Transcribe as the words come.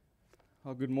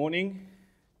Well, good morning.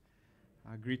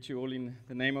 I greet you all in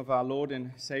the name of our Lord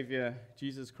and Savior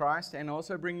Jesus Christ, and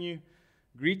also bring you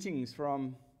greetings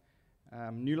from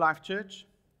New Life Church.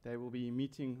 They will be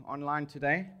meeting online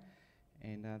today,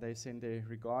 and they send their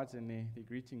regards and their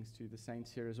greetings to the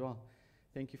saints here as well.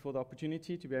 Thank you for the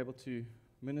opportunity to be able to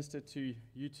minister to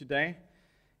you today,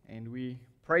 and we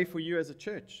pray for you as a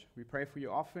church. We pray for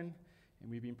you often,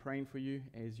 and we've been praying for you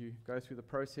as you go through the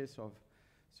process of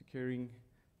securing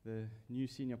the new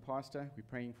senior pastor. We're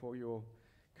praying for your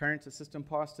current assistant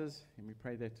pastors, and we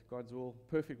pray that God's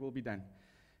perfect will be done.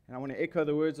 And I want to echo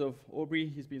the words of Aubrey.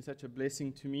 He's been such a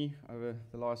blessing to me over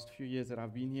the last few years that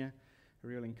I've been here, a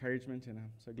real encouragement, and I'm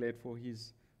so glad for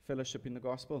his fellowship in the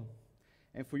gospel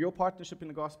and for your partnership in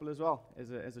the gospel as well.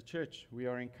 As a church, we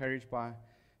are encouraged by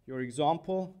your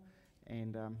example,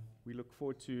 and we look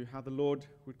forward to how the Lord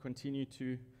would continue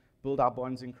to build our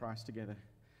bonds in Christ together.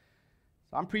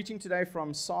 I'm preaching today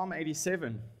from Psalm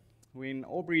 87. When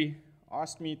Aubrey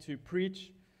asked me to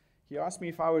preach, he asked me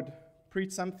if I would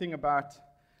preach something about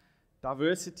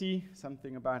diversity,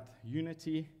 something about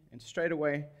unity, and straight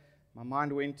away my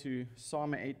mind went to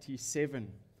Psalm 87.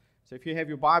 So if you have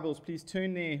your Bibles, please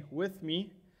turn there with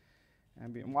me.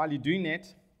 And while you're doing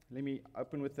that, let me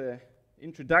open with an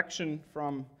introduction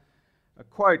from a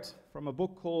quote from a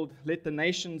book called Let the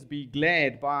Nations Be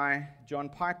Glad by John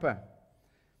Piper.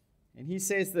 And he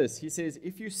says this, he says,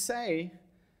 if you say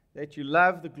that you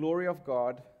love the glory of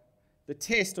God, the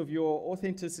test of your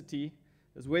authenticity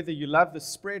is whether you love the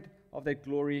spread of that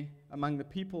glory among the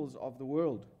peoples of the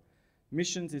world.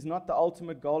 Missions is not the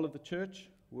ultimate goal of the church,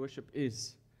 worship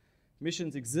is.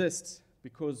 Missions exists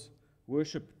because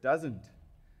worship doesn't.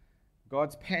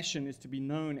 God's passion is to be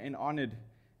known and honored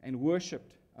and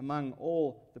worshipped among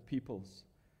all the peoples.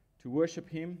 To worship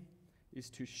Him is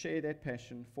to share that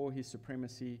passion for His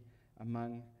supremacy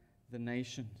among the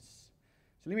nations.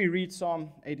 So let me read Psalm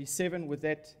 87 with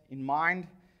that in mind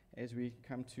as we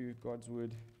come to God's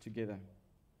word together.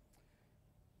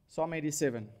 Psalm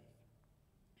 87,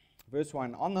 verse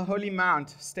 1. On the holy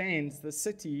mount stands the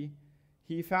city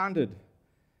He founded.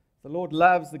 The Lord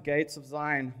loves the gates of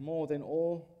Zion more than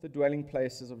all the dwelling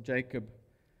places of Jacob.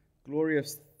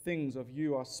 Glorious things of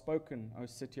you are spoken, O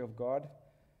city of God.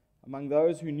 Among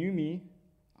those who knew me,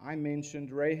 I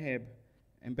mentioned Rahab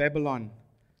and Babylon.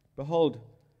 Behold,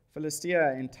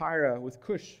 Philistia and Tyre with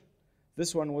Cush.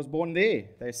 This one was born there,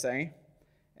 they say.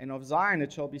 And of Zion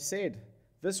it shall be said,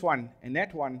 this one and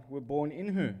that one were born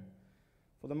in her.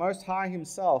 For the Most High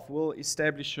Himself will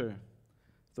establish her.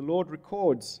 The Lord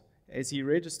records as He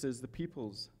registers the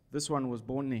peoples. This one was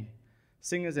born there.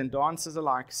 Singers and dancers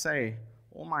alike say,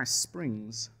 all my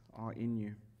springs are in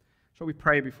you. Shall we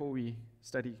pray before we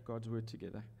study God's word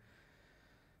together?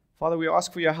 Father, we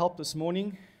ask for your help this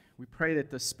morning. We pray that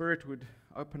the Spirit would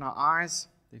open our eyes,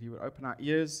 that He would open our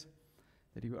ears,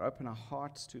 that He would open our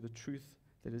hearts to the truth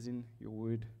that is in your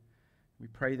word. We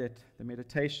pray that the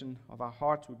meditation of our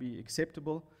hearts would be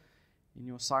acceptable in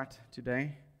your sight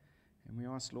today. And we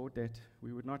ask, Lord, that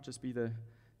we would not just be the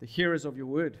hearers of your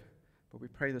word, but we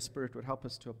pray the Spirit would help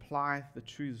us to apply the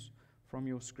truths from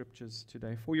your scriptures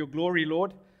today. For your glory,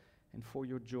 Lord, and for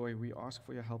your joy, we ask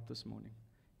for your help this morning.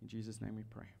 In Jesus' name we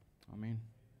pray. Amen.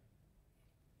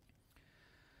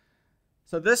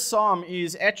 So this psalm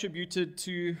is attributed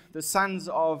to the sons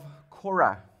of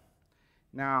Korah.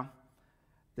 Now,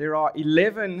 there are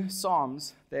 11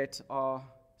 psalms that are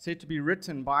said to be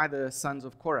written by the sons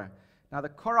of Korah. Now, the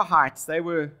Korahites, they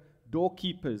were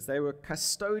doorkeepers. They were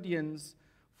custodians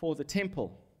for the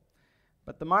temple.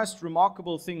 But the most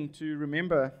remarkable thing to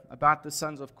remember about the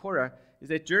sons of Korah is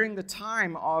that during the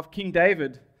time of King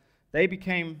David, they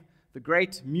became the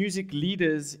great music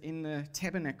leaders in the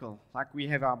tabernacle, like we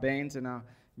have our bands and our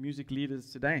music leaders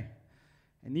today.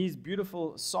 And these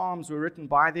beautiful psalms were written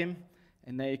by them,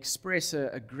 and they express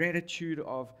a gratitude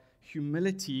of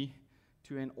humility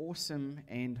to an awesome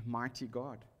and mighty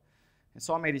God. And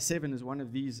Psalm 87 is one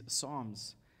of these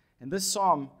psalms. And this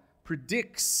psalm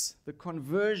predicts the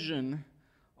conversion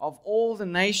of all the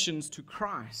nations to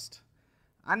Christ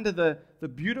under the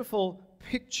beautiful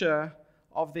picture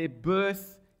of their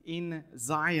birth in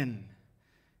Zion.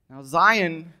 Now,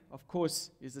 Zion, of course,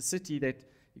 is a city that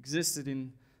existed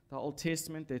in the Old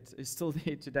Testament that is still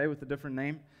there today with a different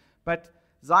name. But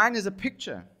Zion is a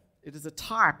picture. It is a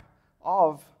type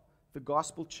of the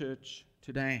gospel church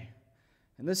today.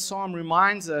 And this psalm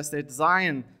reminds us that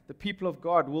Zion, the people of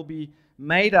God, will be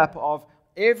made up of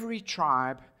every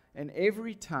tribe and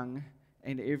every tongue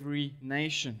and every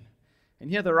nation. And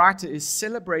here the writer is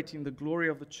celebrating the glory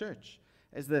of the church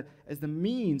as the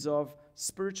means of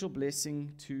spiritual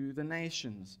blessing to the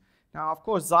nations. Now, of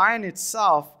course, Zion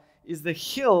itself is the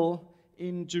hill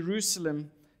in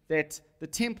Jerusalem that the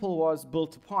temple was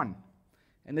built upon.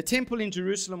 And the temple in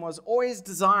Jerusalem was always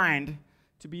designed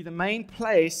to be the main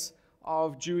place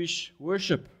of Jewish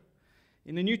worship.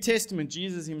 In the New Testament,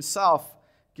 Jesus himself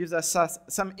gives us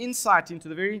some insight into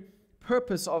the very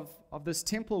purpose of this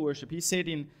temple worship. He said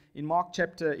in Mark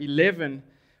chapter 11,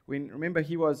 remember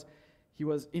he was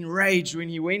enraged when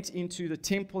he went into the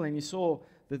temple and he saw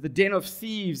the den of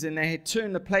thieves, and they had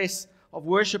turned the place of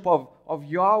worship of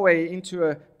Yahweh into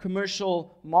a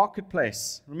commercial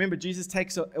marketplace. Remember, Jesus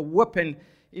takes a whip, and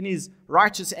in his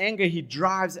righteous anger, he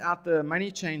drives out the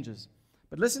money changers.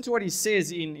 But listen to what he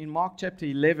says in Mark chapter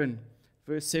 11,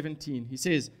 verse 17. He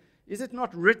says, "Is it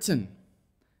not written,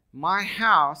 my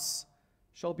house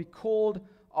shall be called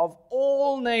of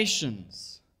all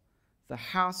nations the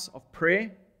house of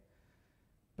prayer,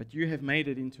 but you have made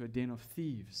it into a den of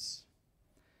thieves."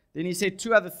 Then he said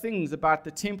two other things about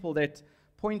the temple that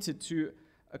pointed to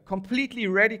a completely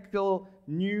radical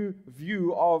new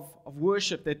view of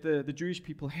worship that the Jewish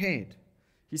people had.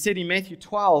 He said in Matthew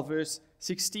 12, verse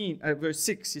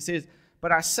 6, he says,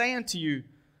 "But I say unto you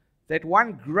that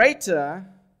one greater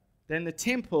than the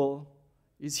temple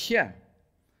is here."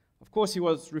 Of course, he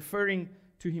was referring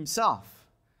to himself.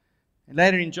 And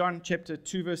later in John chapter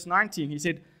 2, verse 19, he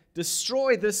said,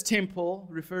 "Destroy this temple,"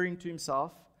 referring to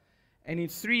himself, "and in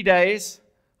 3 days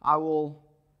I will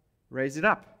raise it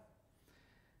up."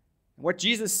 What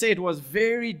Jesus said was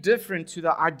very different to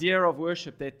the idea of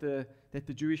worship that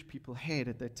the Jewish people had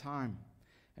at that time.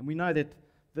 And we know that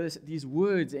these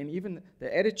words and even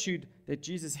the attitude that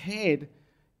Jesus had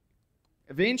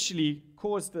eventually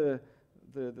caused the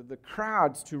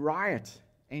crowds to riot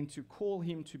and to call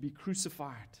him to be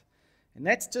crucified. And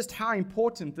that's just how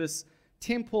important this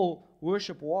temple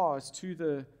worship was to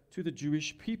the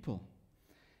Jewish people.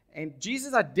 And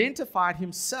Jesus identified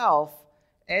himself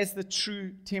as the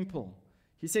true temple.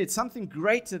 He said something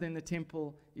greater than the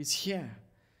temple is here.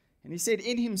 And he said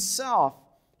in himself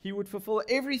he would fulfill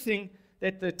everything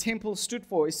that the temple stood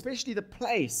for, especially the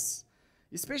place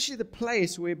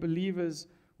where believers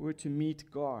were to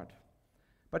meet God.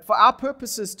 But for our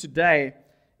purposes today,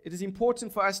 it is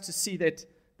important for us to see that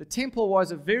the temple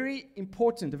was a very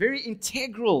important, a very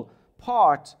integral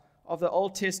part of the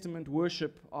Old Testament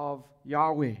worship of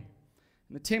Yahweh. And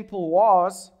the temple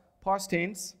was, past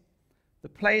tense, the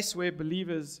place where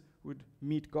believers would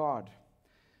meet God.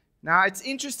 Now, it's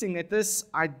interesting that this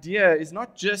idea is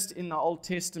not just in the Old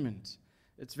Testament.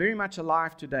 It's very much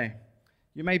alive today.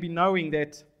 You may be knowing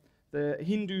that the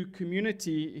Hindu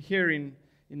community here in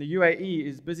the UAE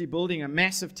is busy building a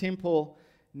massive temple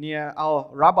near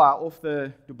Al Rabah off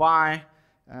the Dubai,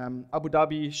 Abu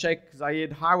Dhabi, Sheikh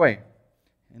Zayed highway.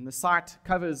 And the site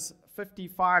covers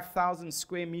 55,000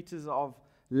 square meters of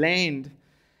land.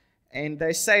 And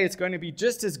they say it's going to be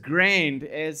just as grand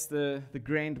as the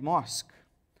Grand Mosque.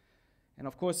 And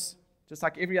of course, just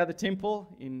like every other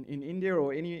temple in India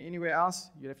or anywhere else,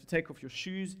 you have to take off your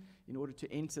shoes in order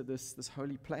to enter this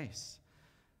holy place.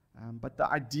 But the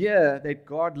idea that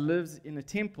God lives in a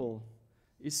temple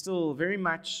is still very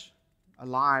much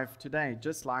alive today,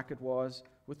 just like it was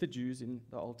with the Jews in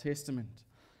the Old Testament.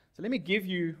 So let me give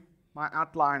you my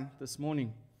outline this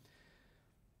morning.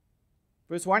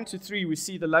 Verse 1 to 3, we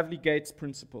see the lovely gates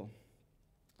principle.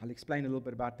 I'll explain a little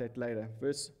bit about that later.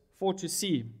 Verse 4 to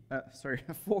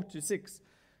 6,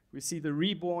 we see the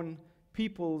reborn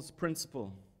people's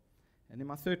principle. And then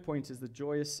my third point is the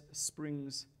joyous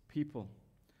springs people.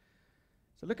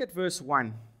 So look at verse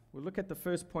 1. We'll look at the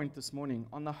first point this morning.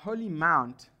 On the holy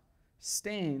mount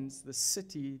stands the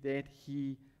city that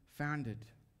he founded.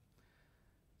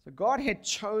 So God had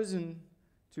chosen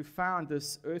to found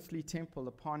this earthly temple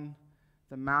upon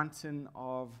the mountain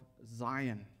of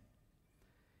Zion.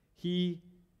 He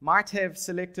might have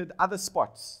selected other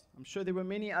spots. I'm sure there were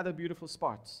many other beautiful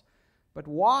spots. But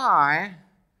why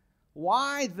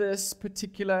this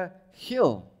particular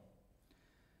hill?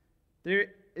 There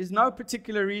is no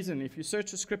particular reason. If you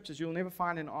search the scriptures, you'll never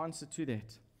find an answer to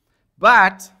that.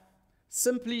 But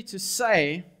simply to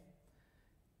say,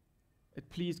 it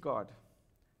pleased God.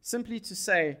 Simply to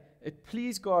say, it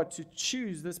pleased God to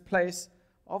choose this place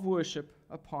of worship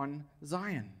upon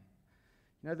Zion.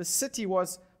 You know, the city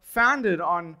was founded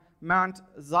on Mount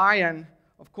Zion,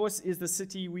 of course, is the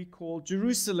city we call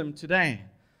Jerusalem today.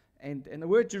 And the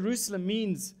word Jerusalem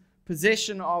means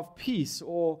possession of peace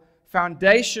or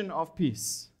foundation of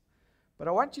peace. But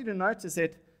I want you to notice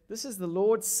that this is the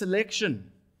Lord's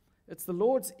selection. It's the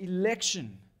Lord's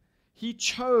election. He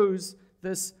chose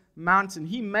this mountain.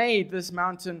 He made this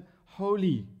mountain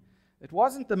holy. It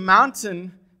wasn't the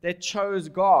mountain that chose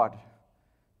God.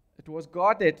 It was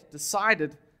God that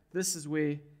decided this is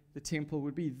where the temple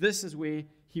would be. This is where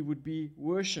he would be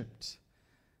worshipped.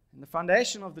 And the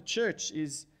foundation of the church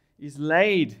is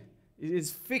laid, it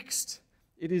is fixed,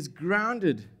 it is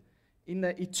grounded in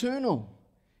the eternal,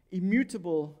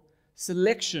 immutable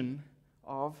selection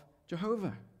of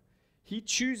Jehovah. He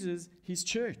chooses his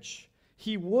church.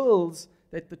 He wills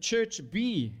that the church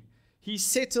be. He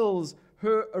settles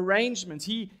her arrangements.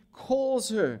 He calls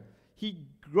her. He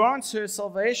grants her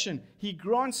salvation. He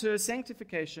grants her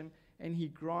sanctification. And he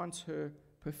grants her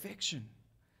perfection.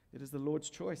 It is the Lord's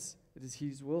choice. It is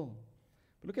his will.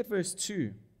 But look at verse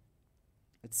 2.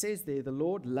 It says there, the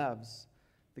Lord loves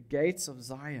the gates of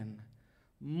Zion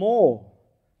more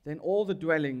than all the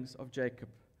dwellings of Jacob.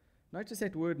 Notice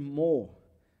that word more.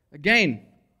 Again,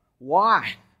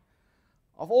 why?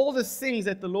 Of all the things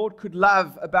that the Lord could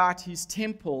love about his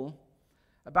temple,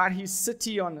 about his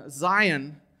city on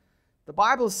Zion, the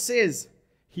Bible says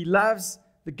he loves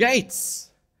the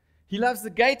gates. He loves the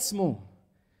gates more.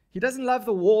 He doesn't love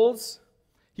the walls.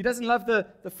 He doesn't love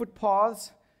the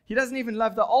footpaths. He doesn't even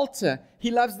love the altar.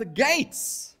 He loves the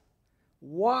gates.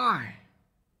 Why?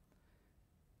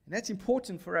 And that's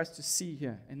important for us to see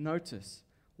here and notice.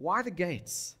 Why the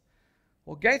gates?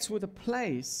 Well, gates were the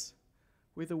place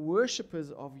where the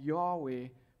worshippers of Yahweh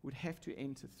would have to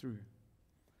enter through.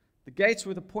 The gates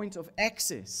were the point of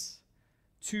access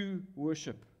to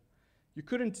worship. You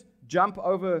couldn't jump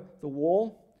over the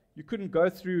wall. You couldn't go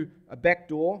through a back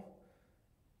door.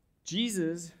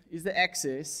 Jesus is the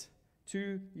access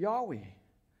to Yahweh.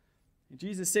 And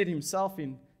Jesus said himself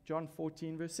in John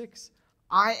 14, verse 6,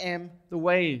 I am the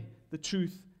way, the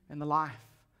truth, and the life.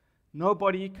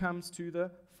 Nobody comes to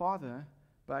the Father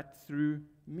but through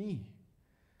me.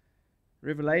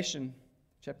 Revelation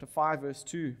chapter 5, verse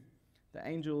 2, the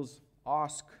angels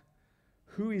ask,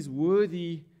 who is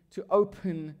worthy to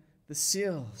open the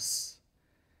seals?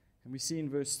 And we see in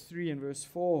verse 3 and verse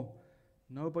 4,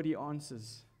 nobody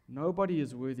answers. Nobody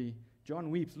is worthy.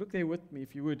 John weeps. Look there with me,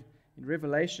 if you would, in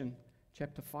Revelation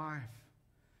chapter 5.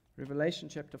 Revelation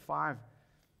chapter 5,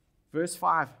 verse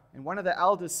 5. And one of the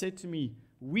elders said to me,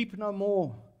 weep no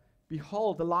more.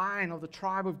 Behold, the Lion of the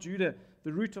tribe of Judah,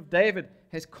 the root of David,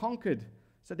 has conquered,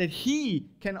 so that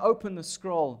he can open the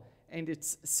scroll and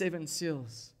its 7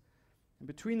 seals. And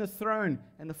between the throne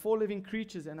and the 4 living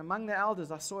creatures and among the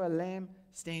elders, I saw a lamb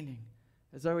standing,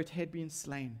 as though it had been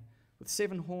slain, with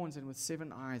 7 horns and with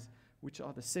 7 eyes, which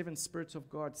are the 7 spirits of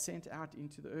God sent out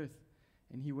into the earth.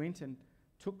 And he went and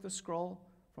took the scroll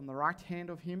from the right hand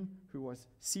of him who was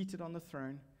seated on the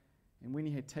throne. And when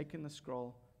he had taken the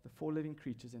scroll, the 4 living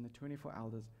creatures and the 24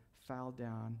 elders fell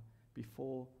down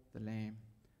before the Lamb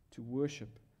to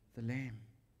worship the Lamb.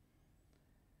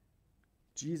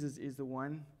 Jesus is the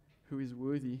one who is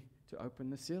worthy to open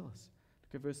the seals.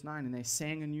 Look at verse 9. And they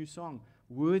sang a new song.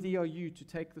 Worthy are you to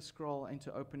take the scroll and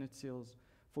to open its seals.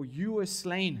 For you were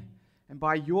slain, and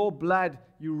by your blood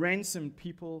you ransomed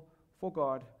people for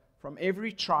God from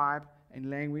every tribe and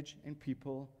language and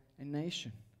people and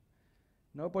nation.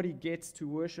 Nobody gets to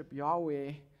worship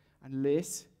Yahweh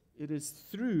unless it is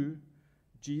through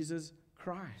Jesus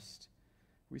Christ.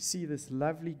 We see this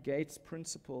lovely gates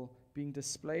principle being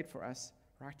displayed for us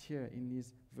right here in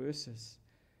these verses.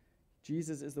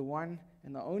 Jesus is the one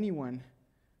and the only one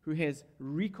who has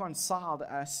reconciled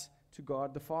us to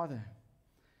God the Father.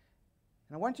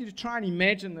 And I want you to try and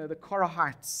imagine the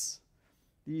Korahites,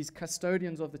 these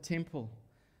custodians of the temple,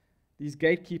 these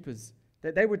gatekeepers,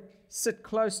 that they would sit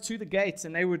close to the gates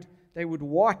and they would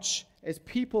watch as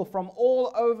people from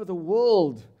all over the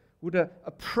world would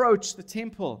approach the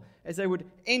temple, as they would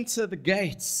enter the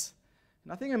gates.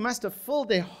 And I think it must have filled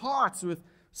their hearts with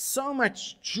so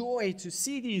much joy to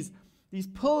see these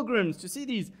pilgrims, to see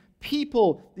these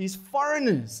people, these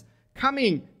foreigners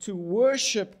coming to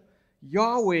worship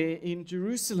Yahweh in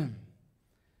Jerusalem.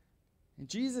 And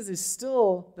Jesus is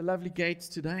still the lovely gates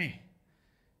today.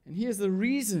 And here's the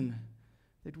reason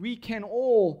that we can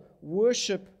all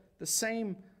worship the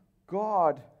same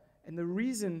God, and the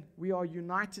reason we are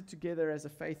united together as a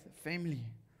faith family.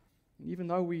 And even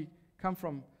though we come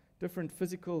from different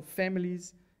physical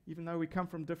families, even though we come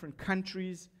from different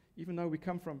countries, even though we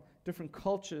come from different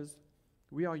cultures,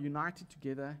 we are united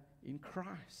together in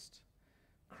Christ.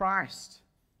 Christ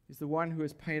is the one who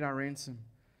has paid our ransom.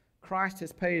 Christ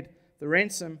has paid the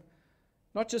ransom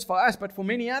not just for us, but for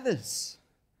many others.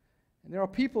 And there are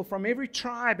people from every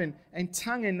tribe and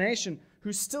tongue and nation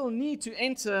who still need to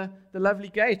enter the lovely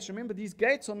gates. Remember, these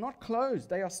gates are not closed.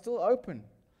 They are still open.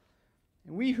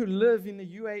 And we who live in the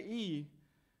UAE,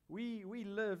 we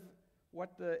live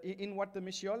in what the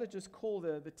missiologists call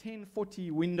the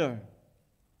 1040 window.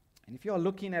 And if you are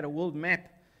looking at a world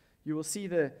map, you will see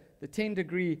the the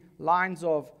 10-degree lines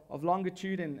of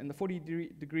longitude and the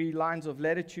 40-degree lines of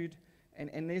latitude.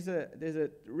 And there's a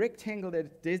rectangle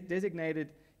that's designated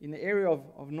in the area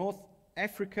of North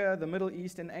Africa, the Middle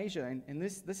East, and Asia. And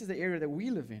this is the area that we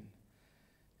live in.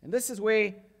 And this is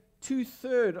where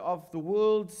 2/3 of the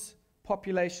world's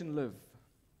population live.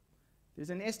 There's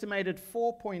an estimated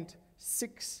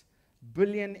 4.6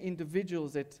 billion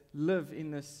individuals that live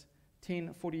in this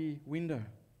 1040 window.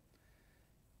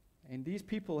 And these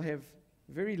people have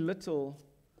very little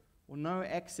or no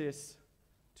access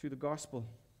to the gospel.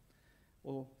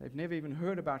 Or they've never even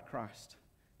heard about Christ.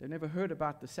 They've never heard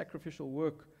about the sacrificial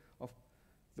work of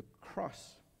the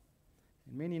cross.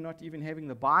 And many not even having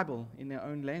the Bible in their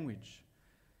own language.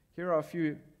 Here are a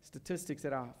few statistics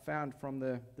that I found from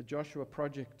the Joshua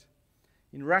Project.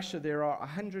 In Russia, there are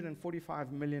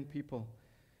 145 million people.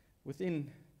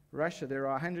 Within Russia, there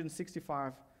are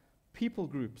 165 people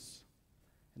groups.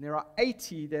 And there are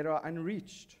 80 that are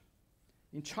unreached.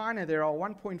 In China, there are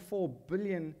 1.4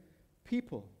 billion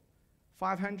people.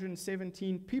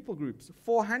 517 people groups.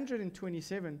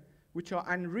 427 which are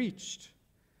unreached.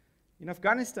 In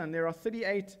Afghanistan, there are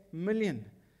 38 million.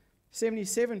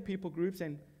 77 people groups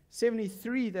and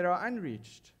 73 that are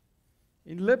unreached.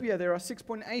 In Libya, there are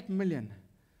 6.8 million.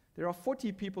 There are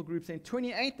 40 people groups and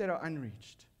 28 that are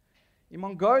unreached. In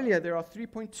Mongolia, there are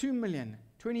 3.2 million,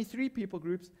 23 people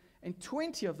groups, and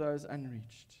 20 of those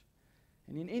unreached.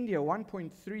 And in India,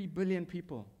 1.3 billion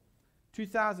people,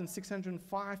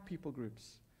 2,605 people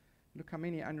groups. Look how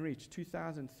many unreached,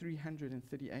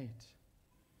 2,338.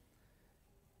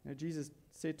 Now, Jesus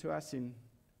said to us in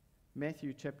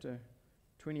Matthew chapter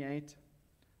 28,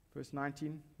 verse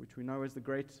 19, which we know as the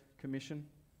Great Commission,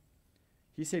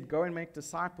 he said, "Go and make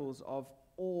disciples of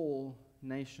all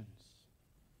nations."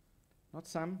 Not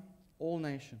some, all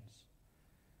nations.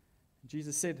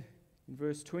 Jesus said in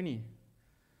verse 20,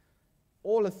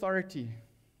 "All authority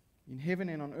in heaven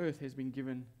and on earth has been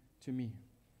given to me.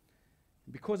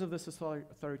 Because of this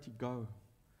authority, go.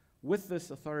 With this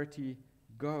authority,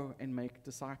 go and make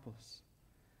disciples."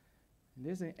 And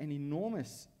there's an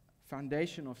enormous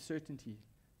foundation of certainty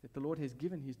that the Lord has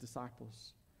given his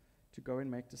disciples to go and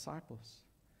make disciples.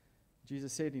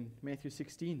 Jesus said in Matthew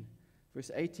 16,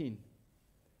 verse 18,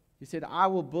 he said, "I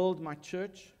will build my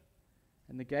church,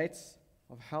 and the gates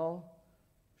of hell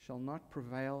shall not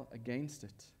prevail against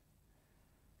it."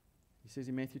 He says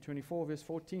in Matthew 24, verse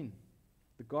 14,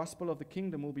 "The gospel of the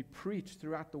kingdom will be preached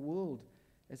throughout the world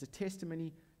as a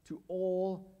testimony to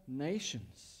all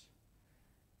nations."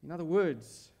 In other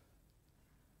words,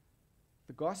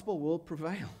 the gospel will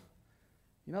prevail.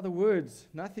 In other words,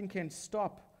 nothing can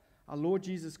stop our Lord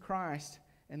Jesus Christ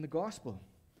and the gospel.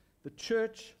 The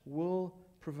church will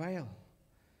prevail.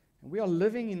 And we are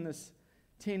living in this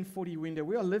 1040 window.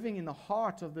 We are living in the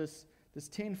heart of this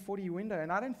 1040 window.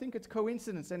 And I don't think it's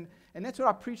coincidence. And that's what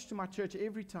I preach to my church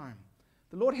every time.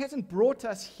 The Lord hasn't brought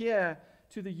us here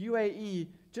to the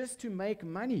UAE just to make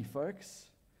money, folks.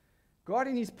 God,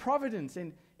 in his providence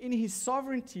and in his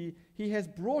sovereignty, he has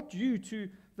brought you to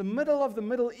the middle of the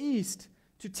Middle East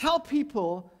to tell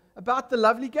people about the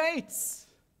lovely gates.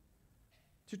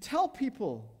 To tell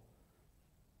people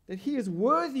that he is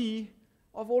worthy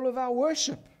of all of our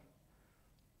worship.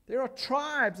 There are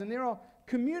tribes and there are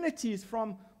communities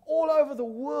from all over the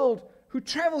world who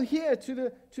travel here to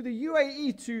the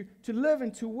UAE to live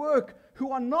and to work,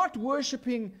 who are not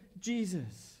worshiping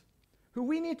Jesus, who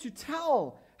we need to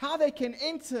tell how they can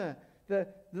enter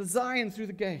the Zion through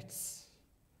the gates.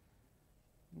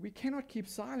 We cannot keep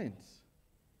silent.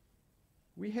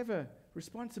 We have a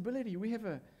responsibility. We have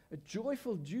a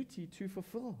joyful duty to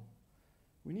fulfill.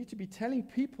 We need to be telling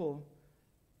people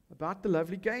about the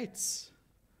lovely gates.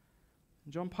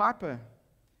 John Piper,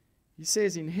 he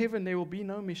says, "In heaven there will be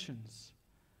no missions,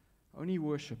 only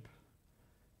worship.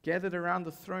 Gathered around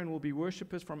the throne will be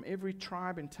worshippers from every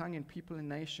tribe and tongue and people and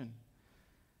nation.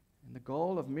 And the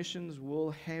goal of missions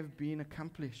will have been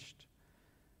accomplished.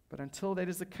 But until that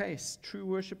is the case, true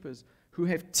worshippers who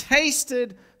have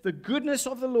tasted the goodness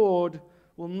of the Lord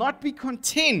will not be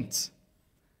content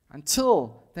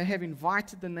until they have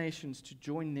invited the nations to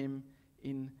join them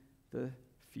in the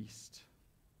feast."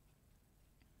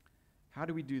 How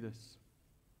do we do this?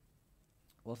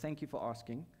 Well, thank you for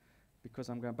asking, because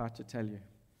I'm about to tell you.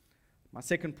 My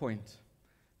second point,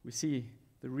 we see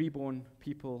the reborn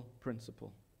people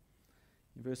principle.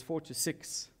 In verse 4 to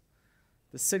 6,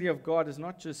 the city of God is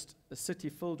not just a city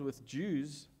filled with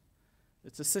Jews,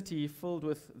 it's a city filled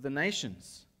with the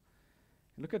nations.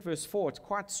 And look at verse 4, it's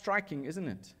quite striking, isn't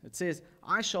it? It says,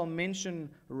 "I shall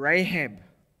mention Rahab."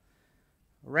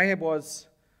 Rahab was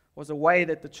a way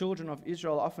that the children of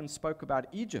Israel often spoke about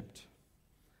Egypt.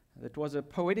 That was a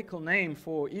poetical name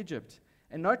for Egypt.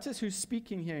 And notice who's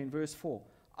speaking here in verse 4.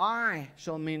 I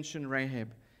shall mention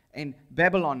Rahab and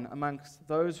Babylon amongst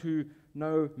those who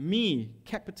know me,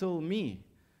 capital me.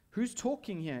 Who's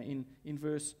talking here in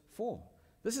verse 4?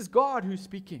 This is God who's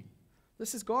speaking.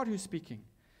 This is God who's speaking.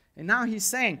 And now he's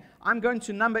saying, I'm going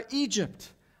to number Egypt.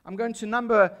 I'm going to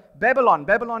number Babylon.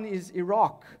 Babylon is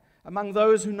Iraq, among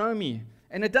those who know me.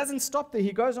 And it doesn't stop there.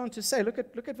 He goes on to say, look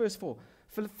at verse 4.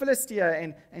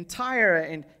 Philistia and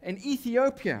Tyre and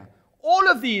Ethiopia. All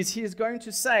of these, he is going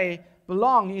to say,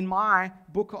 belong in my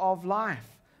book of life.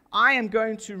 I am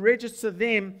going to register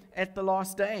them at the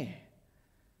last day.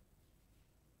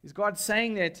 Is God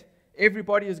saying that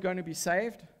everybody is going to be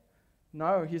saved?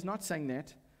 No, he's not saying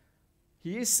that.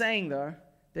 He is saying, though,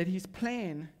 that his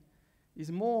plan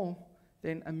is more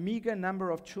than a meager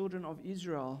number of children of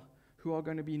Israel who are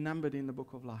going to be numbered in the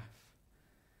book of life.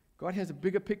 God has a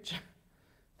bigger picture.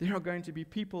 There are going to be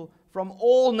people from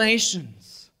all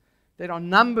nations that are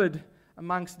numbered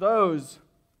amongst those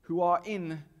who are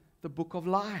in the book of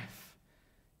life.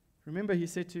 Remember, he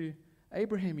said to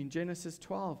Abraham in Genesis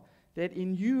 12, that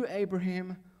in you,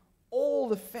 Abraham, all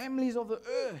the families of the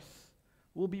earth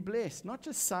will be blessed. Not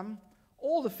just some,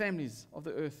 all the families of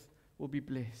the earth will be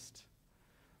blessed.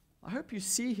 I hope you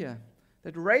see here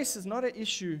that race is not an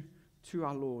issue to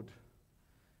our Lord.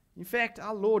 In fact,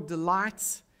 our Lord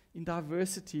delights in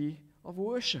diversity of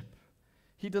worship.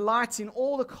 He delights in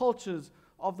all the cultures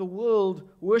of the world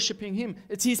worshiping Him.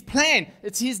 It's His plan.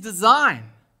 It's His design.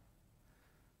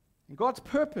 And God's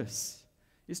purpose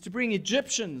is to bring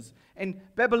Egyptians and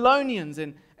Babylonians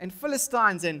and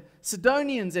Philistines and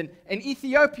Sidonians and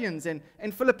Ethiopians and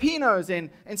Filipinos and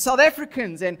South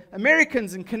Africans and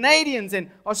Americans and Canadians and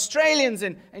Australians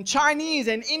and Chinese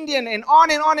and Indian and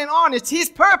on and on and on. It's His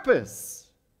purpose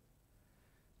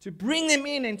to bring them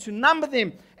in and to number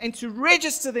them and to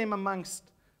register them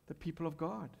amongst the people of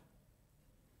God.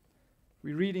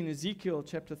 We read in Ezekiel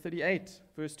chapter 38,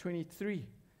 verse 23,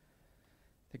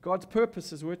 that God's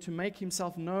purposes were to make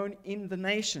Himself known in the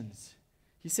nations.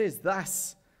 He says,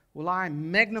 thus will I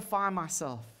magnify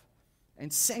myself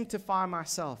and sanctify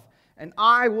myself, and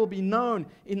I will be known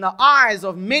in the eyes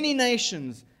of many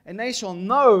nations, and they shall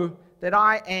know that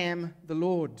I am the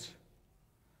Lord.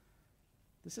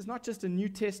 This is not just a New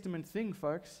Testament thing,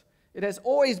 folks. It has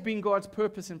always been God's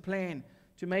purpose and plan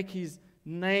to make His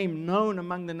name known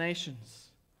among the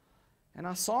nations. And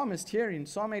our psalmist here in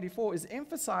Psalm 84 is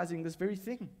emphasizing this very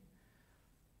thing.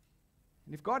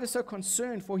 And if God is so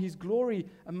concerned for His glory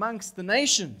amongst the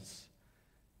nations,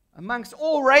 amongst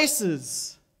all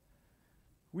races,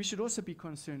 we should also be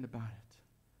concerned about it.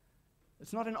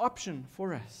 It's not an option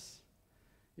for us.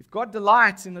 If God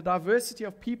delights in the diversity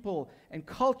of people and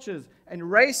cultures and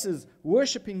races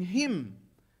worshiping Him,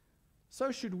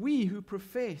 so should we who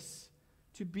profess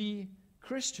to be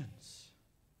Christians.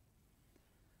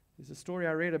 There's a story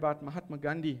I read about Mahatma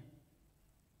Gandhi.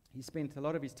 He spent a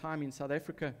lot of his time in South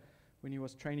Africa when he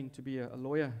was training to be a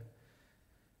lawyer.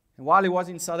 And while he was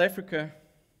in South Africa,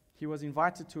 he was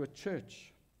invited to a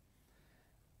church.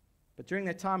 But during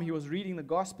that time, he was reading the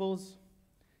Gospels.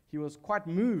 He was quite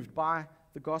moved by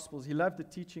the Gospels. He loved the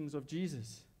teachings of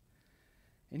Jesus.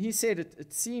 And he said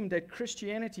it seemed that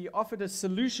Christianity offered a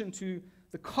solution to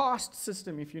the caste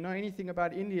system. If you know anything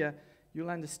about India, you'll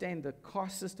understand the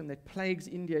caste system that plagues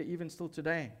India even still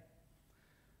today.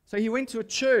 So he went to a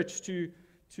church to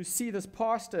see this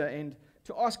pastor and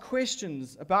to ask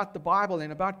questions about the Bible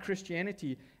and about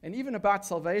Christianity and even about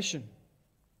salvation.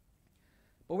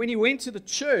 But when he went to the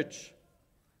church,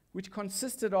 which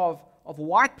consisted of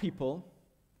white people,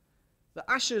 the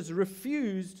ushers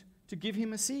refused to give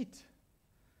him a seat.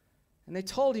 And they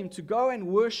told him to go and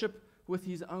worship with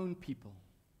his own people.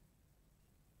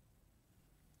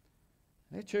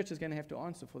 That church is going to have to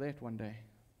answer for that one day.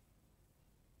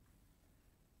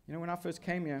 You know, when I first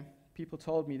came here, people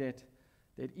told me that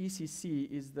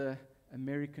ECC is the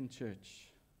American church.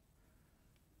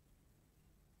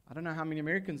 I don't know how many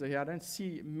Americans are here. I don't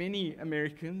see many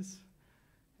Americans.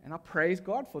 And I praise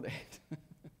God for that.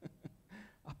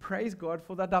 I praise God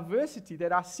for the diversity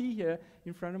that I see here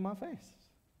in front of my face.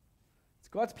 It's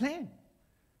God's plan.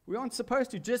 We aren't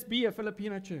supposed to just be a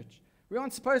Filipino church. We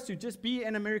aren't supposed to just be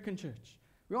an American church.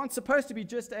 We aren't supposed to be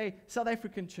just a South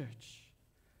African church.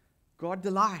 God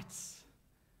delights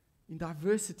in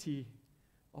diversity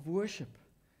of worship.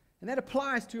 And that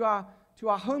applies to our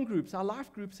home groups, our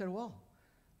life groups as well.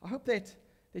 I hope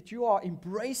that you are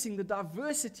embracing the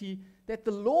diversity that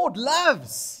the Lord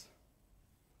loves.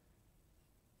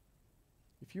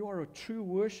 If you are a true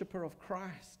worshiper of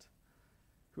Christ,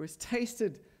 who has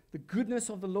tasted the goodness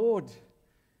of the Lord,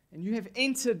 and you have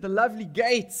entered the lovely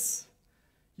gates,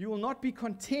 you will not be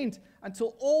content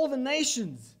until all the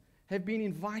nations have been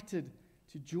invited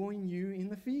to join you in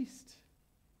the feast.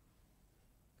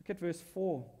 Look at verse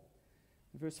 4,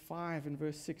 verse 5, and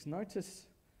verse 6. Notice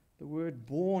the word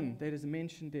born that is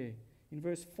mentioned there in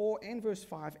verse 4 and verse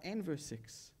 5 and verse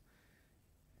 6.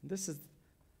 And this is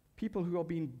people who are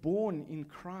being born in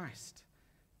Christ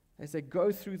as they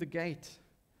go through the gate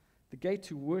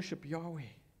to worship Yahweh.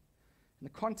 And the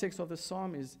context of the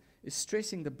psalm is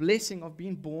stressing the blessing of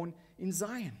being born in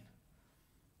Zion.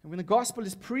 And when the gospel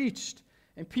is preached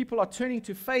and people are turning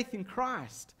to faith in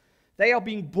Christ, they are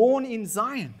being born in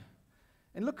Zion.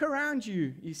 And look around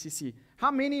you, ECC.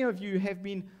 How many of you have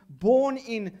been born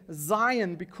in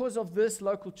Zion because of this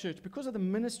local church, because of the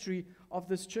ministry of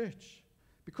this church,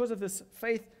 because of this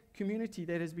faith community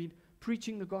that has been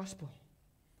preaching the gospel?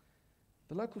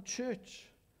 The local church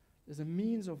is a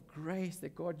means of grace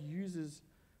that God uses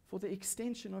for the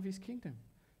extension of His kingdom,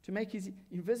 to make His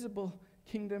invisible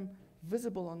kingdom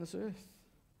visible on this earth.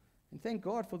 And thank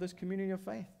God for this community of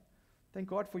faith. Thank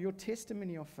God for your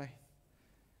testimony of faith.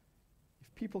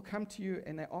 If people come to you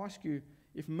and they ask you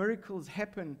if miracles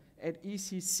happen at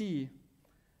ECC,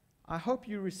 I hope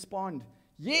you respond,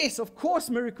 yes, of course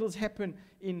miracles happen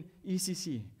in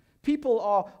ECC. People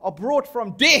are brought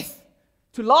from death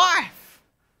to life.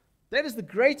 That is the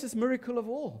greatest miracle of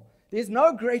all. There's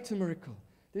no greater miracle.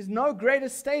 There's no greater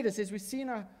status, as we see in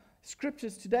our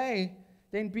scriptures today,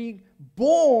 than being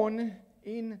born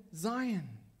in Zion.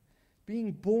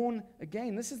 Being born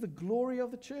again. This is the glory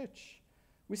of the church.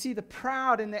 We see the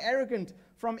proud and the arrogant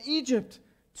from Egypt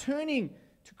turning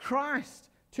to Christ,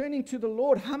 turning to the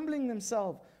Lord, humbling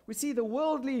themselves. We see the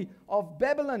worldly of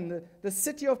Babylon, the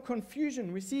city of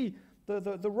confusion. We see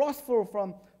the wrathful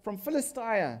from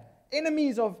Philistia,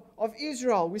 enemies of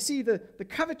Israel. We see the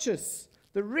covetous,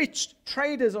 the rich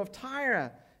traders of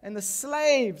Tyre, and the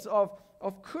slaves of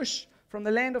Cush from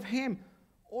the land of Ham.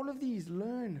 All of these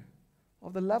learn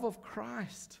of the love of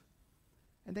Christ,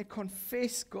 and they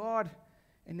confess God,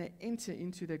 and they enter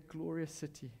into that glorious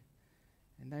city,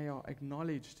 and they are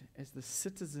acknowledged as the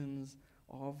citizens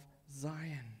of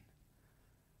Zion.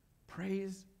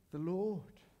 Praise the Lord.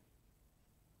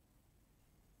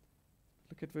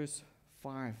 Look at verse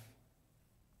 5.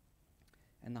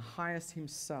 And the highest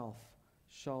himself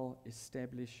shall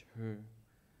establish her.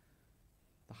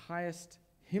 The highest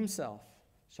himself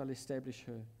shall establish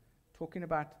her. Talking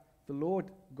about the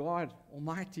Lord God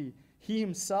Almighty. He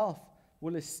himself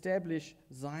will establish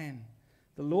Zion.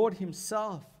 The Lord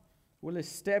himself will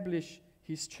establish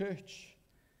his church.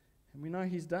 And we know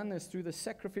he's done this through the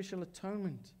sacrificial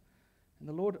atonement. And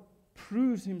the Lord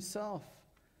proves himself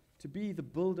to be the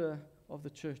builder of the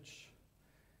church.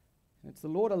 And it's the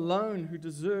Lord alone who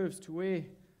deserves to wear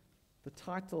the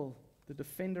title, the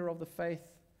defender of the faith.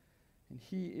 And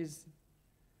he is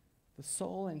the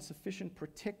sole and sufficient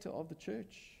protector of the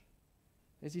church.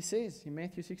 As he says in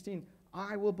Matthew 16,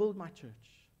 I will build my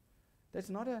church. That's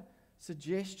not a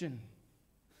suggestion.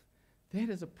 That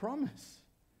is a promise.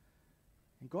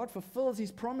 And God fulfills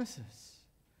his promises.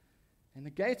 And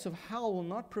the gates of hell will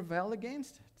not prevail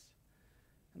against it.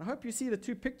 And I hope you see the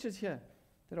two pictures here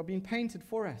that are being painted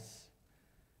for us.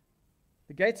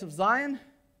 The gates of Zion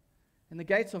and the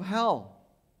gates of hell.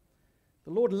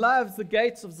 The Lord loves the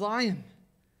gates of Zion.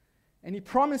 And he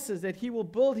promises that he will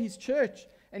build his church.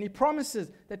 And he promises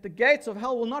that the gates of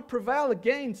hell will not prevail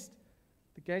against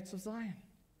the gates of Zion.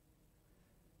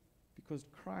 Because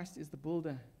Christ is the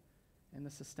builder and the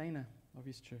sustainer of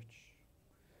his church.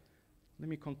 Let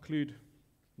me conclude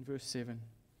in verse 7.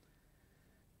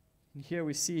 And here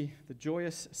we see the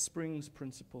joyous springs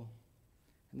principle.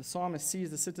 And the psalmist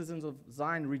sees the citizens of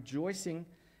Zion rejoicing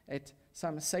at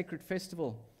some sacred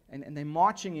festival. And they're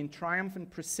marching in triumphant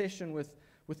procession with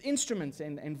instruments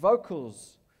and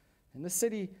vocals. And the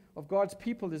city of God's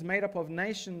people is made up of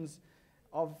nations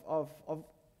of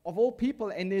all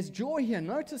people. And there's joy here.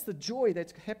 Notice the joy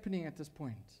that's happening at this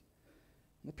point.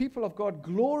 The people of God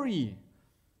glory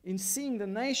in seeing the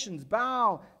nations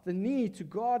bow the knee to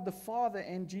God the Father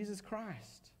and Jesus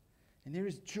Christ. And there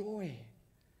is joy.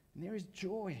 And there is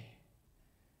joy.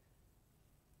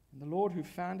 And the Lord who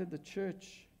founded the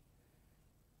church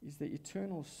is the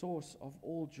eternal source of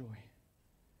all joy.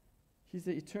 He's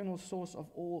the eternal source of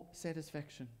all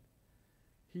satisfaction.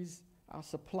 He's our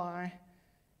supply.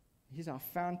 He's our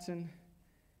fountain.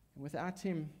 And without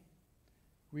him,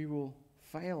 we will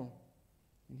fail.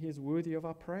 And he is worthy of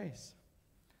our praise.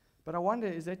 But I wonder,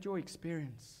 is that your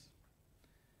experience?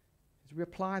 As we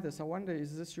apply this, I wonder,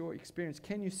 is this your experience?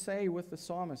 Can you say with the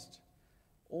psalmist,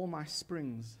 all my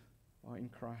springs are in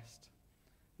Christ?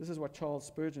 This is what Charles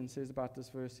Spurgeon says about this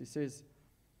verse. He says,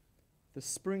 "The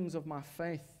springs of my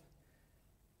faith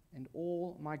and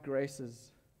all my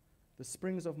graces, the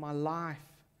springs of my life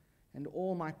and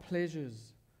all my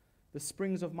pleasures, the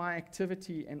springs of my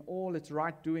activity and all its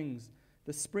right doings,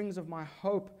 the springs of my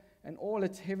hope and all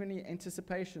its heavenly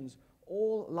anticipations,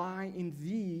 all lie in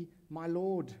thee, my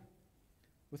Lord.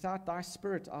 Without thy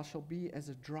Spirit I shall be as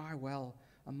a dry well,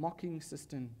 a mocking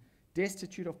cistern,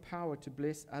 destitute of power to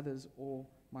bless others or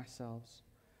myself."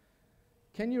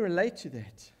 Can you relate to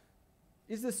that?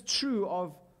 Is this true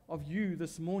of you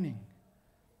this morning?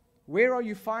 Where are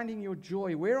you finding your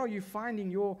joy? Where are you finding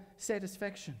your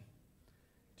satisfaction?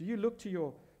 Do you look to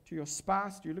your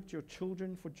spouse? Do you look to your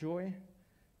children for joy?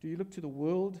 Do you look to the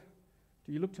world?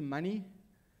 Do you look to money?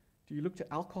 Do you look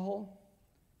to alcohol?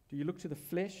 Do you look to the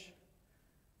flesh?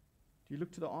 Do you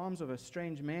look to the arms of a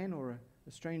strange man or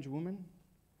a strange woman?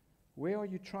 Where are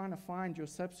you trying to find your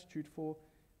substitute for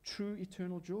true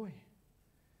eternal joy?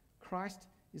 Christ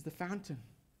is the fountain,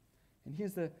 and He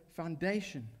is the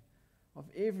foundation of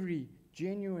every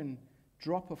genuine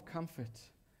drop of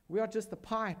comfort. We are just the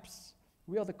pipes.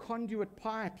 We are the conduit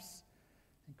pipes.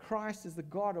 And Christ is the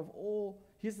God of all.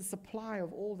 He is the supply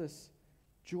of all this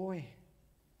joy.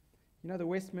 You know, the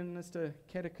Westminster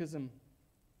Catechism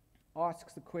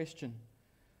asks the question,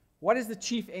 what is the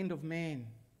chief end of man?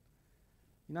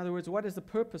 In other words, what is the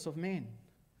purpose of man?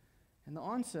 And the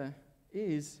answer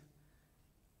is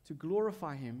to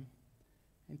glorify Him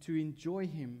and to enjoy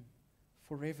Him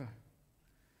forever.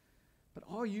 But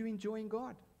are you enjoying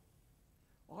God?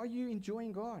 Are you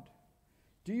enjoying God?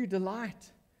 Do you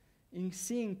delight in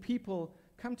seeing people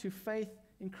come to faith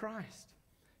in Christ?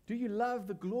 Do you love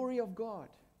the glory of God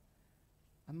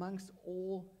amongst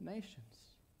all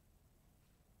nations?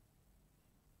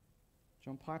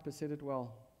 John Piper said it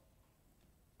well.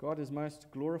 God is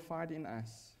most glorified in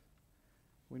us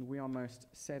when we are most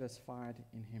satisfied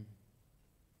in Him.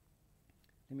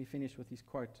 Let me finish with this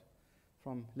quote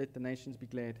from Let the Nations Be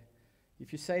Glad.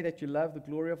 If you say that you love the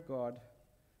glory of God,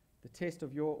 the test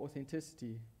of your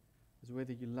authenticity is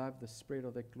whether you love the spread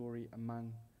of that glory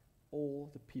among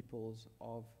all the peoples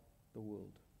of the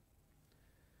world.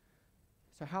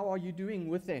 So how are you doing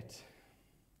with that?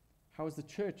 How is the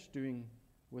church doing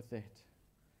with that?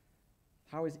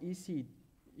 How is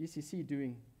ECC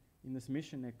doing in this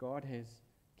mission that God has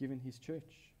given His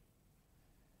church?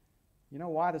 You know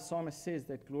why the psalmist says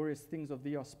that glorious things of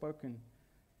thee are spoken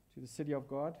to the city of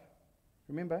God?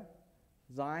 Remember,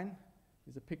 Zion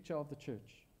is a picture of the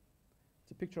church.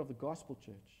 It's a picture of the gospel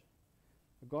church.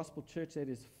 A gospel church that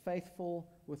is faithful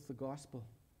with the gospel.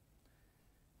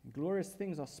 And glorious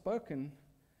things are spoken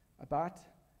about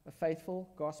a faithful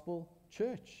gospel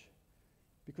church.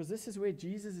 Because this is where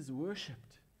Jesus is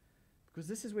worshipped. Because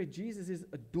this is where Jesus is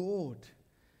adored.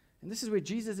 And this is where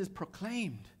Jesus is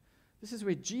proclaimed. This is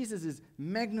where Jesus is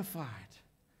magnified.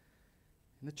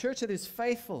 And the church that is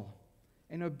faithful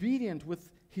and obedient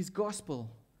with His gospel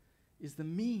is the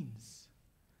means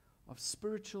of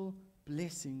spiritual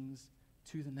blessings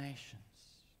to the nations.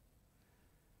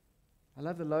 I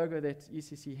love the logo that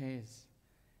ECC has.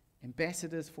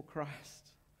 Ambassadors for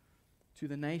Christ to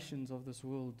the nations of this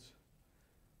world.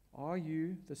 Are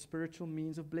you the spiritual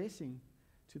means of blessing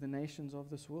to the nations of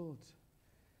this world?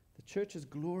 The church is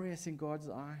glorious in God's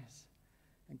eyes.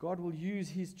 And God will use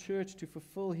His church to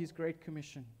fulfill His great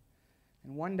commission.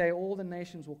 And one day all the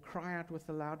nations will cry out with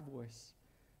a loud voice,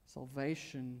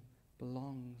 salvation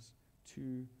belongs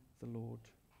to the Lord.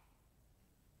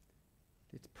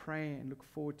 Let's pray and look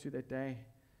forward to that day.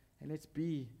 And let's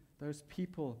be those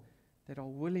people that are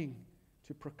willing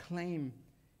to proclaim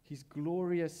His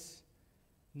glorious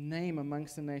name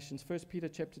amongst the nations. 1 Peter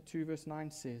chapter 2 verse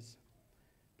 9 says,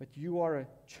 "But you are a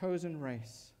chosen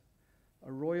race,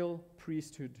 a royal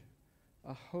priesthood,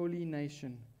 a holy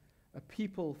nation, a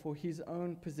people for His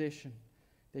own possession,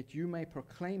 that you may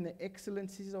proclaim the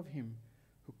excellencies of Him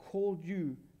who called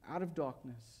you out of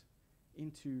darkness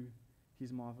into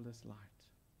His marvelous light."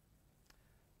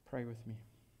 Pray with me.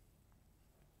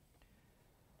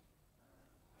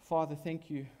 Father, thank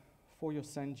you for your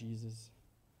Son, Jesus.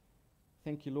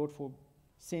 Thank you, Lord, for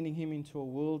sending Him into a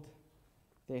world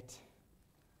that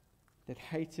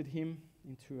hated Him,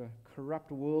 into a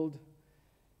corrupt world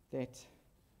that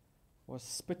was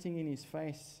spitting in His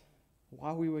face.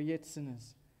 While we were yet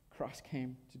sinners, Christ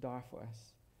came to die for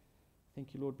us.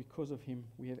 Thank you, Lord, because of Him,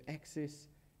 we have access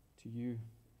to you,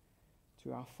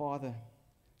 to our Father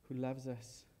who loves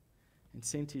us and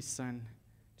sent His Son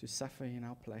to suffer in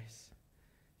our place.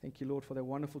 Thank you, Lord, for that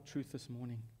wonderful truth this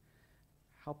morning.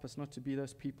 Help us not to be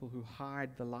those people who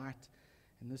hide the light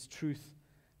and this truth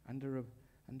under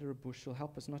under a bushel.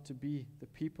 Help us not to be the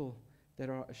people that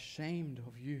are ashamed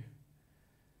of you.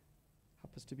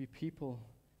 Help us to be people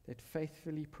that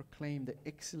faithfully proclaim the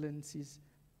excellencies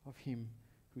of him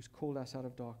who's called us out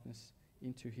of darkness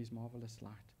into his marvelous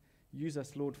light. Use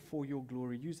us, Lord, for your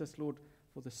glory. Use us, Lord,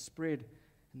 for the spread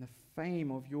and the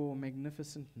fame of your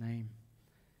magnificent name.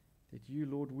 That you,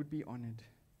 Lord, would be honored.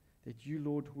 That you,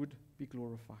 Lord, would be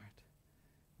glorified.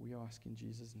 We ask in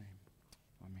Jesus' name.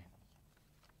 Amen.